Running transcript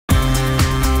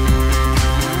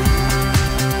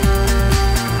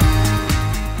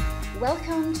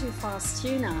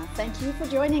Fastuna. Thank you for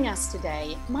joining us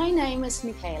today. My name is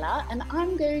Michaela and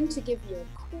I'm going to give you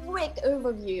a quick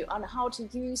overview on how to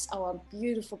use our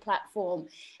beautiful platform.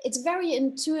 It's very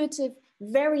intuitive,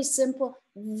 very simple,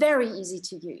 very easy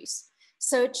to use.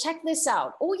 So check this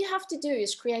out. All you have to do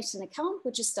is create an account,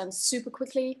 which is done super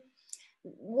quickly.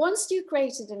 Once you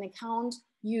created an account,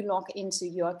 you log into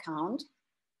your account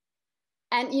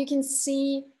and you can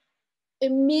see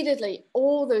immediately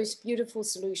all those beautiful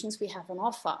solutions we have on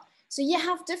offer. So you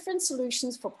have different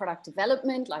solutions for product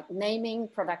development, like naming,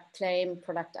 product claim,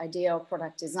 product idea, or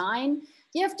product design.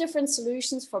 You have different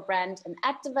solutions for brand and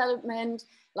ad development,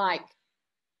 like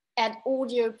ad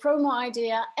audio, promo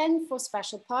idea, and for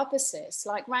special purposes,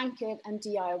 like rank it and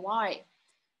DIY.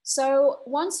 So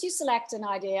once you select an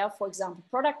idea, for example,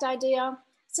 product idea,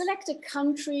 select a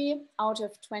country out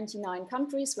of 29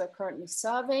 countries we're currently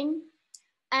serving,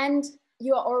 and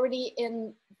you are already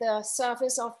in the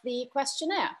surface of the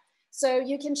questionnaire. So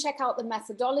you can check out the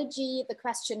methodology, the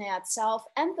questionnaire itself,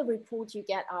 and the report you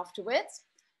get afterwards.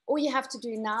 All you have to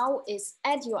do now is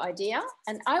add your idea.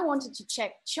 And I wanted to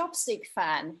check chopstick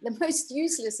fan, the most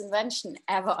useless invention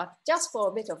ever, just for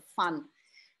a bit of fun.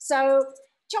 So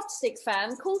chopstick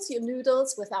fan cools your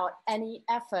noodles without any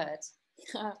effort.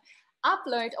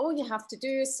 Upload, all you have to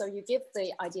do is, so you give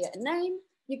the idea a name,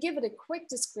 you give it a quick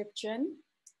description,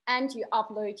 and you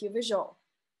upload your visual.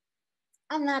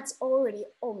 And that's already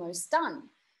almost done.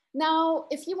 Now,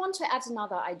 if you want to add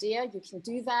another idea, you can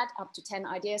do that. Up to 10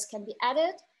 ideas can be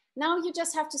added. Now you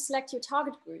just have to select your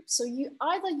target group. So you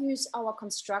either use our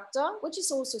constructor, which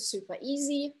is also super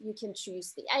easy. You can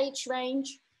choose the age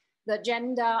range, the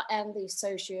gender, and the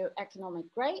socioeconomic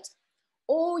grade.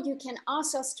 Or you can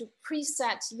ask us to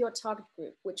preset your target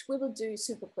group, which we will do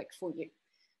super quick for you.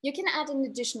 You can add an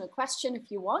additional question if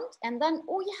you want, and then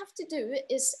all you have to do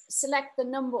is select the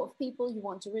number of people you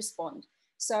want to respond.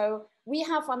 So we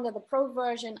have under the Pro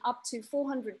version up to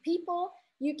 400 people.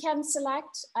 You can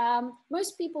select,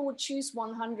 most people would choose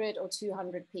 100 or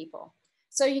 200 people.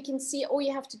 So you can see all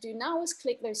you have to do now is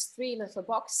click those three little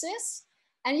boxes,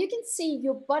 and you can see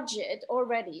your budget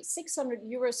already, 600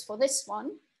 euros for this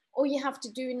one. All you have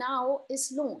to do now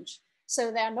is launch. So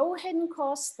there are no hidden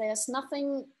costs. There's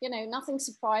nothing, nothing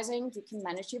surprising. You can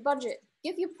manage your budget.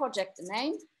 Give your project a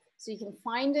name so you can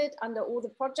find it under all the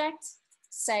projects,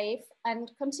 save and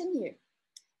continue.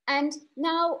 And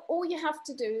now all you have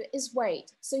to do is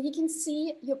wait. So you can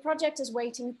see your project is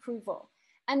waiting approval.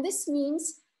 And this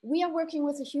means we are working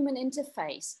with a human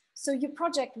interface. So your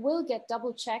project will get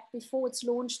double checked before it's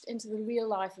launched into the real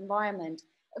life environment.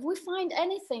 If we find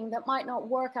anything that might not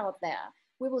work out there,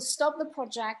 we will stop the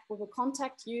project, we will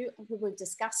contact you, we will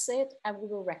discuss it, and we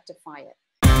will rectify it.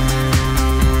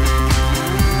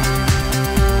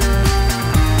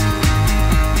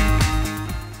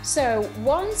 So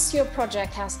once your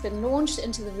project has been launched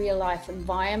into the real life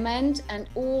environment and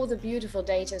all the beautiful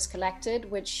data is collected,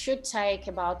 which should take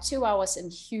about 2 hours in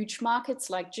huge markets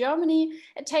like Germany,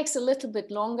 it takes a little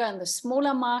bit longer in the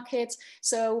smaller markets.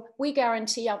 So we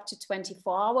guarantee up to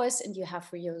 24 hours and you have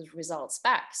your results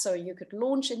back. So you could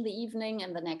launch in the evening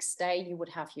and the next day you would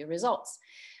have your results.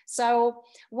 So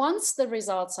once the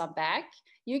results are back,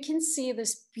 you can see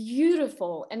this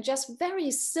beautiful and just very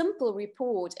simple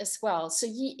report as well. So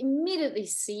you immediately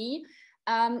see,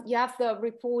 you have the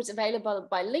report available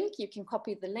by link. You can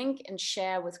copy the link and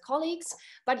share with colleagues,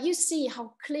 but you see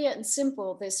how clear and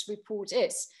simple this report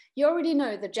is. You already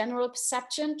know the general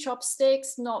perception,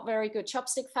 chopsticks, not very good.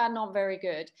 Chopstick fan, not very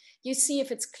good. You see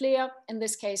if it's clear. In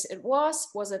this case, it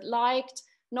was it liked?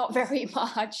 Not very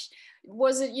much.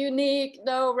 Was it unique?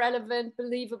 No. Relevant,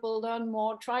 believable, learn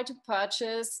more, try to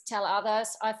purchase, tell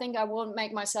others. I think I won't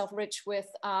make myself rich with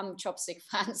chopstick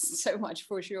fans so much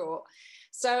for sure.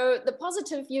 So the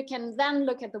positive, you can then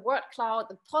look at the word cloud,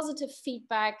 the positive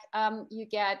feedback you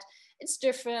get. It's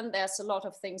different. There's a lot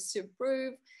of things to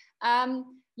improve.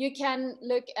 You can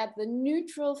look at the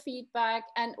neutral feedback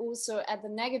and also at the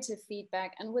negative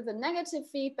feedback. And with the negative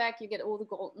feedback, you get all the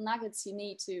gold nuggets you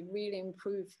need to really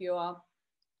improve your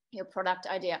product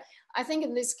idea. I think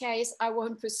in this case, I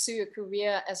won't pursue a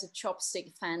career as a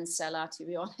chopstick fan seller, to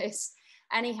be honest.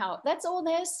 Anyhow, that's all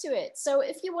there is to it. So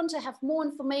if you want to have more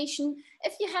information,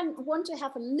 if you want to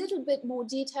have a little bit more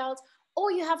details,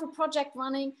 or you have a project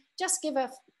running, just give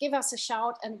us a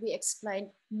shout and we explain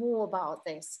more about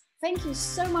this. Thank you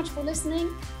so much for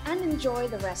listening and enjoy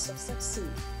the rest of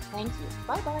Succeed. Thank you.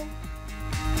 Bye-bye.